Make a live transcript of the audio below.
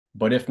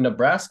But if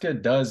Nebraska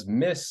does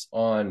miss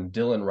on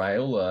Dylan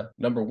Raiola,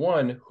 number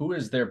one, who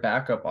is their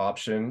backup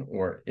option,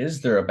 or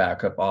is there a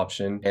backup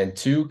option? And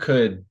two,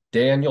 could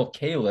Daniel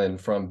Kalen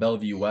from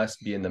Bellevue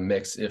West be in the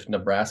mix if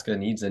Nebraska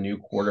needs a new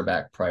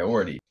quarterback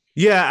priority?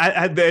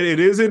 Yeah, it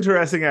is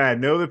interesting. And I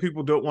know that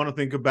people don't want to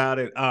think about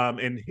it.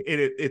 And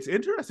it's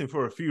interesting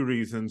for a few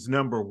reasons.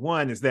 Number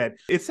one is that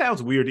it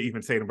sounds weird to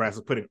even say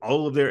Nebraska's putting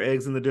all of their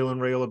eggs in the Dylan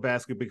Raiola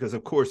basket because,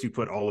 of course, you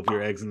put all of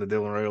your eggs in the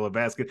Dylan Raiola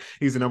basket.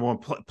 He's the number one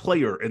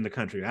player in the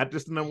country, not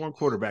just the number one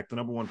quarterback, the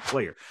number one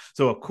player.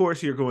 So, of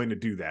course, you're going to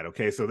do that.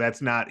 Okay, so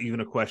that's not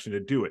even a question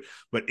to do it.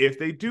 But if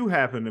they do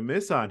happen to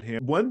miss on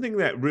him, one thing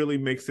that really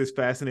makes this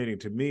fascinating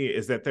to me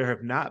is that there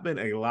have not been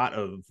a lot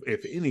of,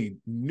 if any,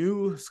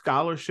 new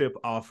scholarship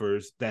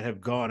offers that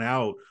have gone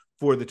out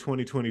for the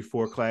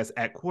 2024 class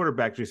at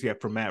quarterback just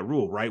yet from Matt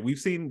Rule, right? We've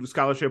seen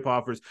scholarship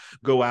offers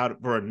go out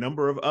for a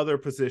number of other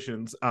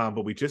positions,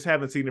 but we just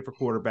haven't seen it for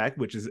quarterback,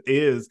 which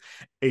is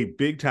a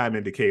big time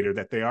indicator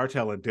that they are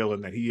telling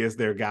Dylan that he is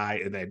their guy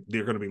and that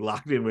they're going to be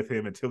locked in with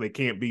him until they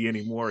can't be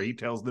anymore. He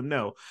tells them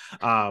no,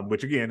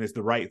 which again is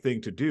the right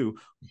thing to do.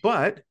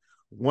 But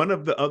one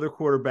of the other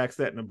quarterbacks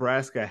that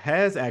Nebraska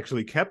has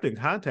actually kept in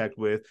contact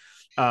with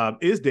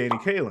is Danny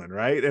Kalen,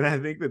 right? And I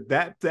think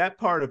that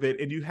part of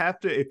it, and you have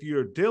to, if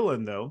you're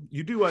Dylan, though,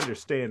 you do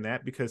understand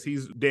that because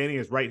Danny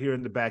is right here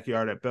in the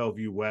backyard at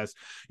Bellevue West.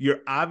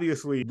 You're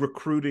obviously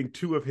recruiting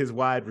two of his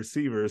wide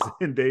receivers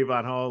in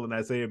Davon Hall and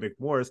Isaiah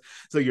McMorris,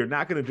 so you're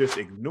not going to just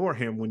ignore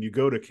him when you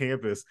go to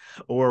campus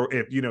or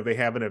if they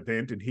have an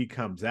event and he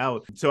comes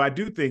out. So I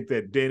do think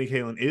that Danny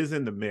Kalen is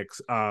in the mix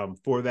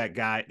for that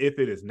guy if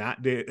it is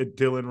not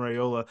Dylan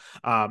Raiola,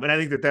 and I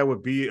think that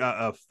would be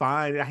a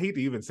fine. I hate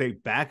to even say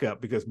backup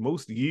because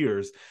most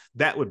years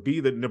that would be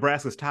the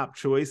Nebraska's top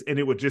choice and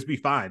it would just be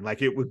fine.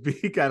 Like it would be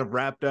kind of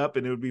wrapped up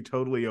and it would be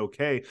totally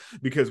okay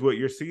because what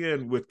you're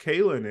seeing with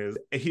Kalen is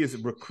his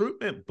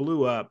recruitment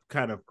blew up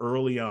kind of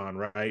early on,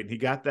 right? And he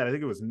got that, I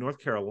think it was North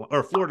Carolina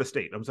or Florida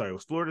State. I'm sorry, it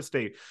was Florida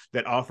State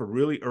that offered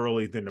really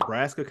early. Then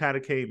Nebraska kind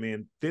of came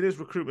in. Then his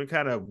recruitment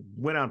kind of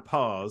went on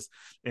pause.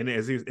 And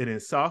as he's in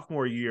his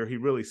sophomore year, he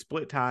really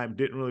split time,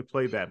 didn't really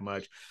play that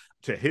much.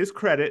 To his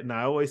credit, and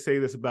I always say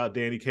this about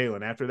Danny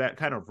Kalen, after that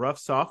kind of rough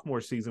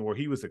sophomore season where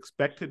he was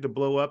expected to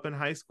blow up in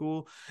high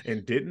school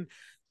and didn't,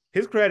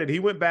 his credit, he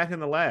went back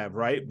in the lab,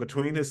 right?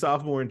 Between his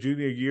sophomore and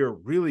junior year,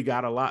 really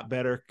got a lot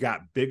better,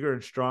 got bigger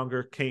and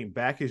stronger, came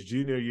back his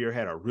junior year,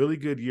 had a really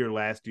good year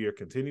last year,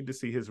 continued to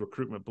see his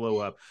recruitment blow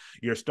up.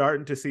 You're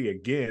starting to see,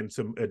 again,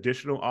 some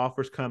additional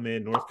offers come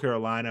in. North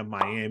Carolina,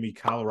 Miami,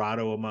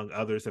 Colorado, among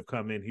others, have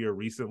come in here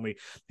recently.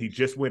 He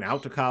just went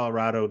out to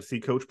Colorado to see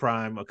Coach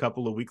Prime a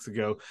couple of weeks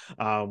ago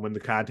when the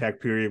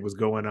contact period was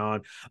going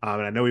on.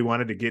 And I know he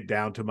wanted to get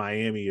down to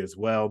Miami as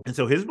well. And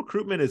so his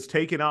recruitment is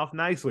taking off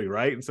nicely,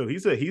 right? And so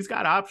he's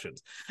got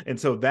options. And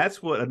so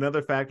that's what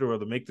another factor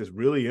to make this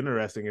really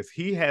interesting is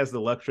he has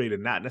the luxury to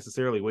not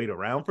necessarily wait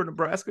around for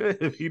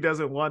Nebraska if he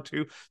doesn't want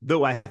to,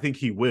 though I think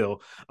he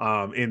will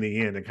in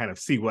the end and kind of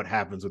see what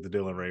happens with the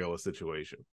Dylan Raiola situation.